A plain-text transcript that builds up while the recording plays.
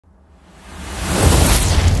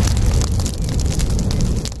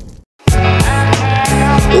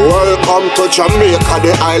come to Jamaica,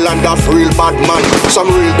 the island of real bad man.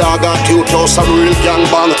 Some real dog at you, some real gang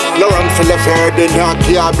bang. No run for the fair, the dark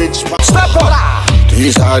garbage. Step up!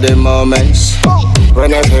 These are the moments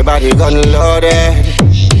when everybody gun loaded.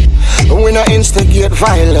 We not instigate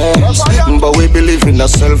violence, but we believe in the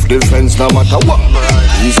self-defense no matter what.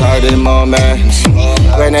 These are the moments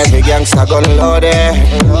when every gangster gun loaded.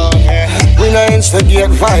 We not instigate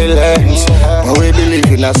violence, but we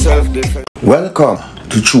believe in the self-defense. Welcome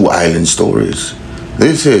to True Island Stories.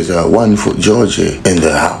 This is One Foot Georgie in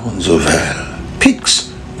the Hounds of Hell.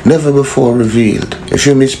 Pics never before revealed. If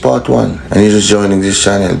you missed part 1 and you're just joining this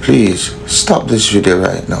channel, please stop this video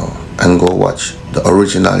right now and go watch the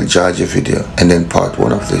original Georgie video and then part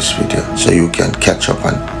 1 of this video so you can catch up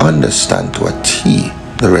and understand to a T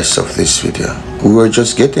the rest of this video. We were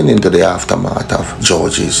just getting into the aftermath of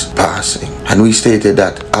Georgie's passing, and we stated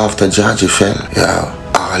that after Georgie fell,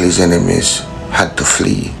 all his enemies had to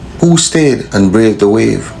flee. Who stayed and braved the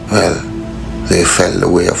wave? Well, they fell the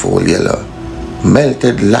way of Old Yellow,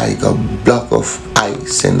 melted like a block of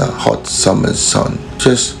ice in the hot summer sun,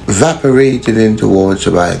 just evaporated into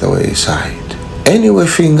water by the wayside. Anywhere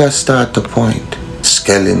fingers start to point,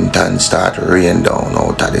 skeletons start to rain down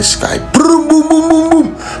out of the sky. Boom, boom, boom, boom,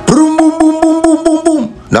 boom. Boom, boom, boom, boom, boom, boom,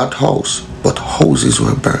 boom. Not house, but houses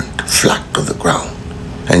were burnt flat to the ground.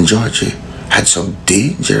 And Georgie had some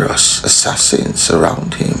dangerous assassins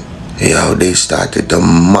around him. They started to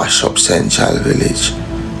mash up Central Village.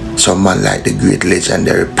 Some man like the great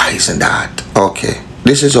legendary Poison Dart. Okay,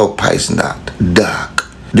 this is how Poison Dart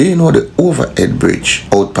dark. Do you know the overhead bridge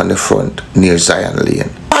out on the front near Zion Lane?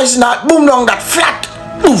 Poison Dart boom down that flat.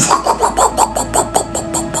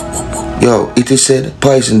 Yo, it is said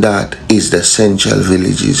Poison Dart is the Central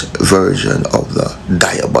Village's version of the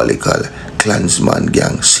diabolical Klansman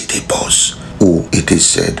gang City Boss, who it is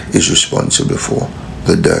said is responsible for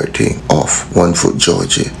the dirtying of One Foot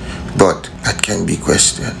Georgie. But that can be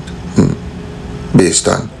questioned based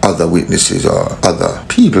on other witnesses or other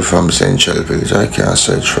people from Central Village. I can't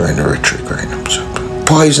search for any rhetoric or anything.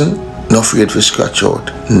 Poison, no afraid to scratch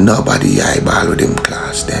out nobody eyeball with him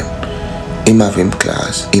class them. Him have him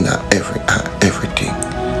class in everything.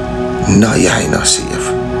 No yeah, no safe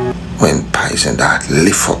when Poison Dart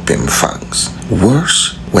lift up him fangs.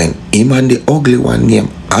 Worse, when him and the ugly one named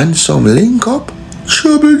Handsome link up.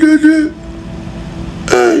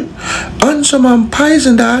 Hey, Handsome and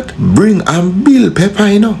Poison Dart bring and build Pepper,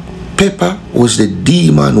 you know. Pepper was the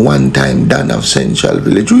demon one-time Don of Central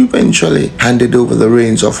Village who eventually handed over the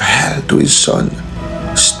reins of hell to his son,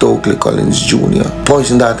 Stokely Collins Jr.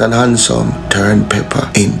 Poison Dart and Handsome turned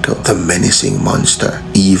Pepper into the menacing monster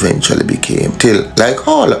he eventually became. Till, like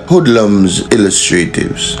all hoodlums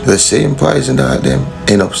illustratives, the same Poison Dart them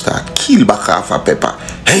end up start kill back half of Pepper.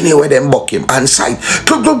 Anyway, them buck him and side.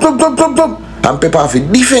 Club, club, club, club, club, club. And Pepper have to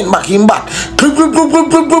defend back him back. Club, club, club,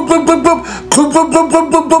 club, club, club, club, club, club. Club, club, club,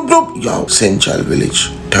 club, club, club, club. Yo, Central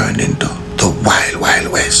Village turned into the Wild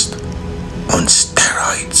Wild West on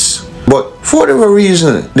steroids. But for whatever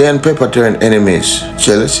reason, then Pepper turned enemies.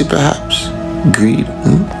 Jealousy perhaps? Greed?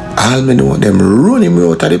 All me know them run him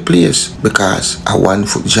out of the place because a One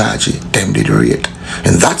Foot Georgie them did rate.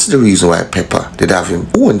 And that's the reason why Pepper did have him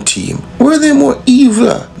own team. Were they more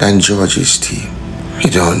evil than Georgie's team? I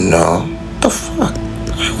don't know. The fuck?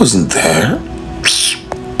 I wasn't there.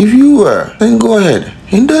 If you were, then go ahead.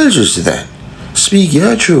 Indulge us then. Speak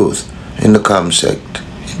your truth in the comment section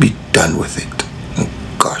and be done with it. Oh,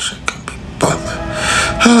 gosh, I can't be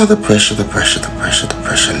bothered. The pressure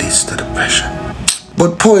leads to depression.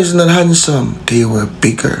 But Poison and Handsome, they were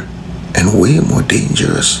bigger and way more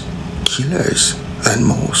dangerous killers than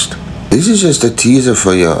most. This is just a teaser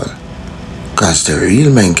for y'all, cause the real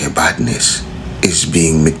Menke badness is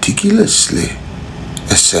being meticulously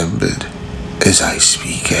assembled as I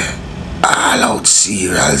speak. All out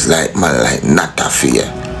serials like man like Natafia,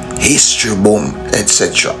 History Boom,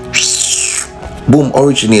 etc. Boom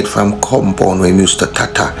originate from compound when used to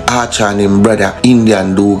Tata. Archer and him brother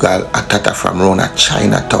Indian Dougal a Tata from Rona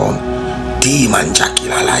Chinatown. Demon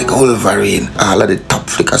Jackila like Wolverine. All of the top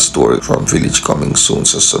flicker story from Village coming soon.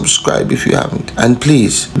 So subscribe if you haven't. And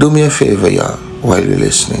please do me a favor, y'all, while you're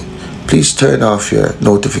listening. Please turn off your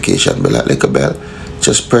notification bell like a bell.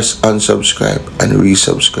 Just press unsubscribe and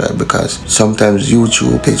resubscribe because sometimes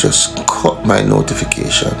YouTube, they just cut my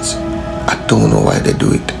notifications. I don't know why they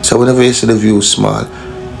do it. So whenever you see the view small,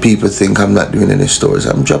 people think I'm not doing any stories.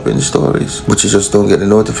 I'm dropping stories, but you just don't get the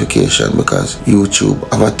notification because YouTube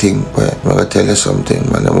have a thing where I'm gonna tell you something,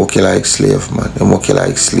 man. I'm working like slave, man. I'm working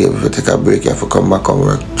like slave. If you take a break, you have to come back and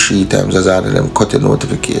work 3 times as hard, and them cut the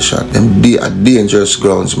notification. Them are dangerous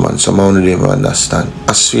grounds, man. Someone don't even understand.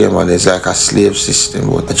 I swear, man, it's like a slave system,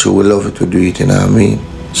 but that you will love it to do it, you know what I mean?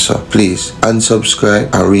 So please unsubscribe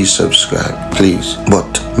and resubscribe, please.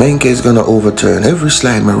 But Menke is gonna overturn every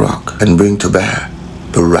slimy rock and bring to bear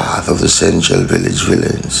the wrath of the Central Village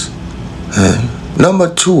villains.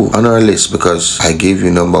 Number 2 on our list, because I gave you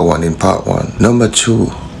number 1 in part 1. Number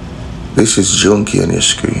 2, this is Junkie on your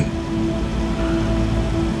screen.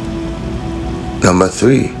 Number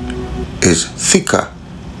 3 is Thika.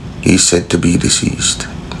 He's said to be deceased,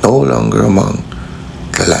 no longer among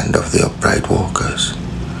the land of the upright walkers.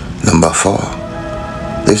 Number 4,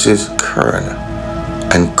 this is Kern,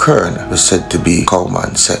 and Kern was said to be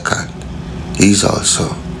Cowman's second. He's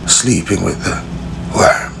also sleeping with the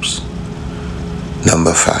worms.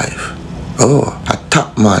 Number 5, a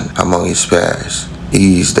top man among his peers.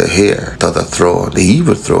 He's the heir to the throne, the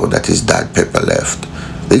evil throne that his dad Pepper left.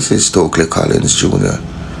 This is Stokely Collins Jr.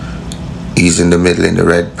 He's in the middle in the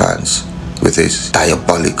red pants with his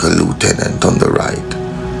diabolical lieutenant on the right.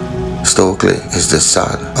 Stokely is the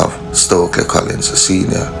son of Stokely Collins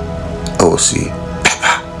Sr., OC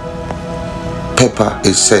Pepper. Pepper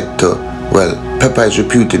is said to, Pepper is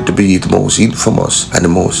reputed to be the most infamous and the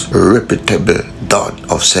most reputable don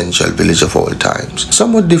of Central Village of all times.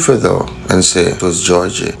 Some would differ though and say it was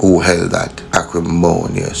Georgie who held that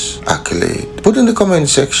acrimonious accolade. Put in the comment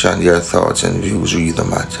section your thoughts and views read the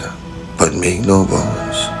matter. But make no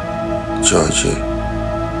bones, Georgie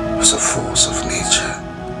was a force of nature.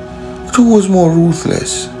 Who was more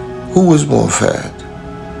ruthless? Who was more fat?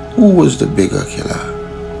 Who was the bigger killer?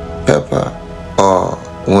 Pepper or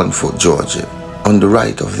 1 Foot Georgie? On the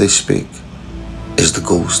right of this pic is the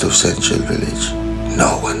ghost of Central Village.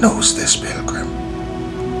 No one knows this pilgrim.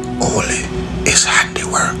 Only his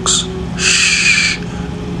handiworks. Shh,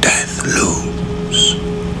 death looms.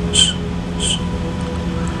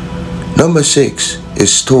 Number 6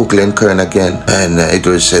 is Stokely and Kern again, and it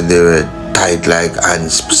was said they were tight like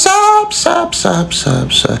ants.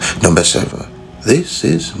 Number 7, this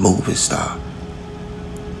is Movie Star.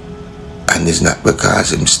 And it's not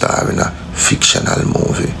because him star in a fictional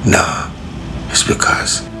movie. Nah, it's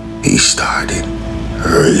because he starred in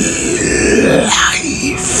real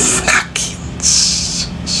life knockings.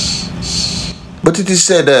 But it is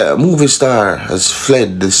said a movie star has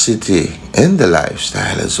fled the city and the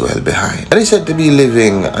lifestyle as well behind. And he's said to be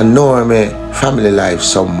living a normie family life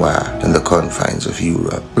somewhere in the confines of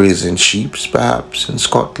Europe, raising sheep perhaps in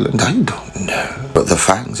Scotland, I don't know. But the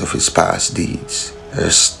fangs of his past deeds are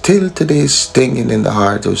still today stinging in the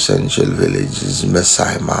heart of Central Village's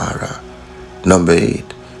Masai Mara. Number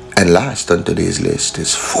 8, and last on today's list,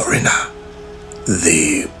 is Foreigner.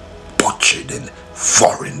 They butchered and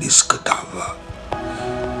foreign this cadaver.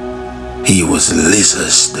 He was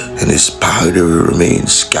lizarded and his powdery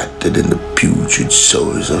remains scattered in the putrid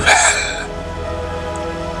sores of hell.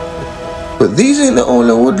 But these ain't the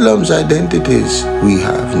only woodlums identities we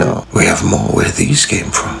have now. We have more where these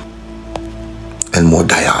came from. And more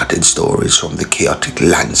dihearted stories from the chaotic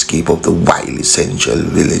landscape of the wily Central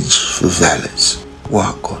Village valleys.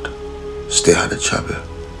 Walk good. Stay out of trouble.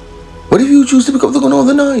 What if you choose to pick up the gun or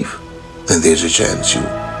the knife? Then there's a chance you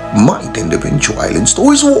might end up in trial and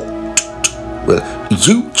stories war. Well,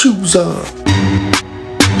 you choose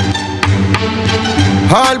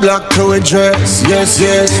All black to a dress, yes,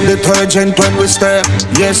 yes. Detergent when we step,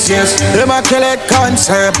 yes, yes. Immaculate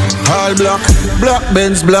concept. All black, black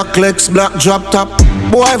Benz, black legs, black drop top.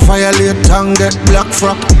 Boy violate and get black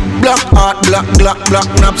frock. Black heart, black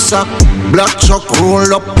knapsack. Black truck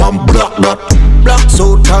roll up and black dot. Black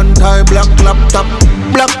suit and tie, black laptop.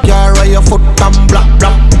 Black car on your foot and black.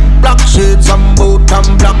 Black shades and boot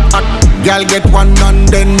and black hat. Girl get one and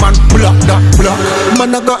then man black that black.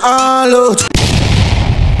 Man I go all out.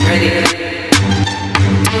 Ready?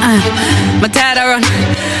 I'm tired of run.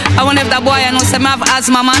 I wonder if that boy I know some have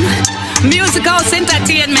asthma, man. Music house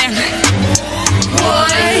entertainment.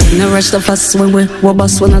 Boy. No rush the fast when we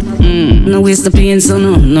boss when not. No waste the pain, so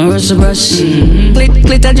no rush the brush.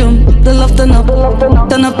 Click a jump, the love turn up.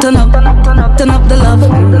 Turn up the love.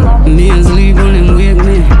 Me and sleep on him wake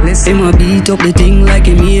me. Him a beat up the thing like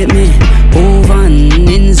he hate me. Over and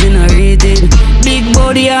incinerated. Big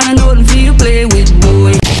body and nothing for you play with,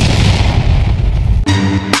 boy.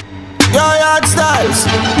 Yo, yard styles,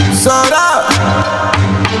 Sotto.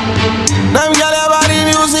 Them gyal about the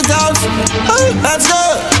music house. Hey, let's go.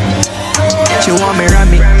 She want me run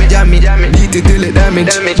me. jam it. Beat it till it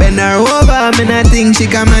damage. Bend her over, me not think she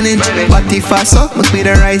can manage. But if I suck, must be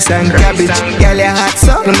the rice and cabbage. Girl, you hot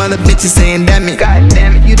suck, them other bitches saying damn it.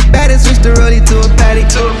 You the baddest, switch the rollie to a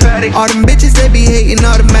paddock. All them bitches, they be hating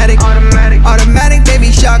automatic. Automatic, they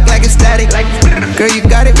be shocked like it's static. Girl, you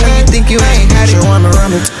got it when you think you ain't had it. She want me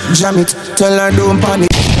run it, jam it, tell her don't panic.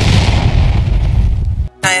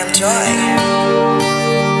 I am Joy.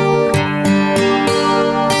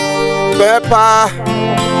 Pepper,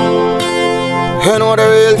 you know the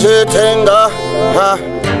real J-thing, huh?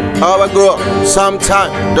 How I grow up,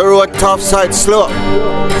 sometime the road tough side slow.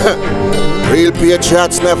 Real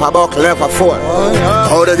patriots never buck, never fall.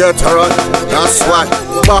 How they get to run, that's why.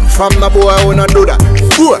 Back from the boy, we don't do that.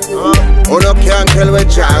 Boy, who no can't kill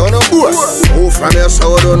with joy, who no boy. Who from your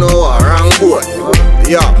soul don't know a wrong boy.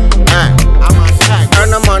 Yo,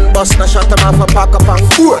 and a man bust a shot him off a pack up and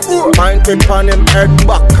boat. Pointed on him head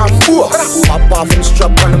back and boat. Pop off him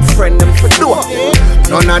strap on him friend him for door.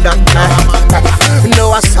 None of that,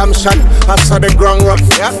 no assumption, I saw the ground rough,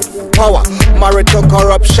 yeah. Power, married to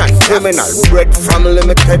corruption. Criminal, bred from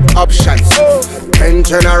limited options. 10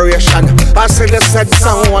 generation, I see the said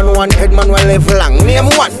someone wanted man will live long. Name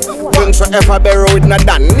one. Things forever bury with no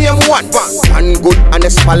done. Name one. One good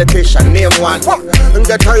honest politician. Name one. And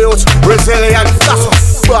get a youth resilient.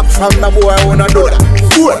 Back from the boy who no do that.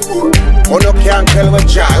 Boy, who no can't kill with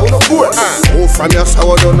joy. Who no boy. Who from your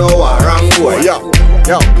soul don't know a wrong boy. Yo,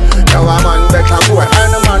 now a man better boy.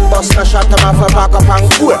 And a man bust a shot him off a back up and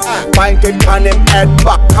boy. Pointed on him head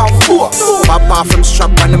back and boy. Pop off him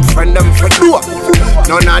strap on him friend him for door.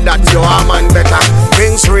 None of that, you a man better.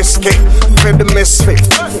 Things risky, for the misfit.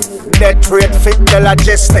 Death rate fit the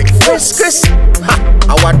logistic. Chris,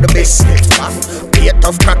 I want the biscuit. Be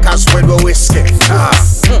tough crackers with the whiskey.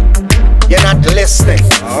 You're not listening.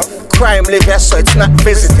 Crime live here, so it's not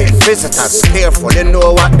visiting. Visitors, careful, you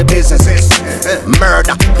know what the business is.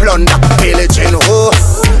 Murder, plunder, pillaging,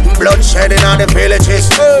 bloodshed in all the villages.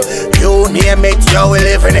 You name it, you will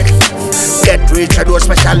live in it. Get rich, I do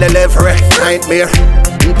special delivery. Nightmare,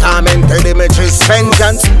 tormented images.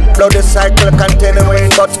 Vengeance, bloody cycle continuing.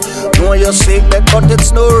 But know you seek that, but it's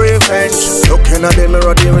no revenge. Looking at the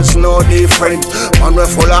mirror, there is no different. Man, we're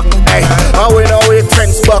full of, hey, and we know we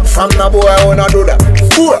trends back from the boy, who no do that.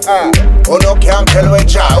 Who no can't tell with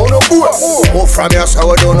joy, who no boy. Who from your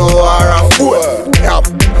soul don't know around boy.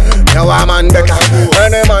 Now a man better.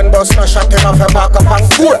 Any man bust no shot him off a back up and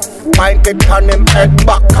boy. Pointed on him head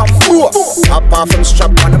back and boy. Pop off him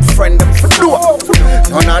strap on him friend him for door.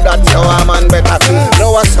 None of that, now a man better.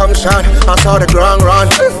 No assumption, I saw the ground run.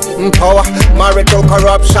 Power, married to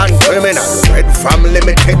corruption. Criminal, bred from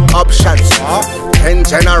limited options. 10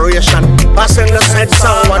 generation, passing the said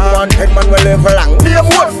someone wanted man will live long. Name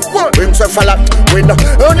one, brings a fella with no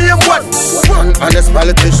name one. One honest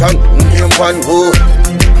politician, name one who.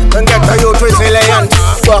 And get a youth resilient.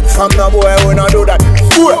 Back from the boy who no do that.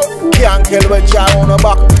 Can't kill with your on the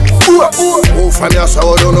back. Who from your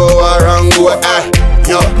soul don't know a wrong boy.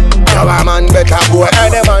 Yo, a man better boy.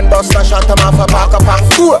 Any man bust a shot him off a back up and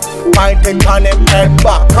go. Pointed on him head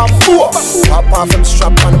back and go. Pop off him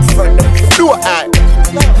strap on him friend him do.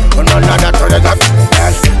 None of that,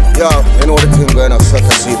 yo, you know the thing going on, suck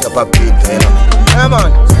a seat up a beat, you know. Hey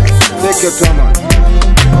man, take your time man.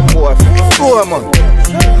 Boy, man.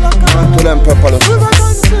 To them pepper.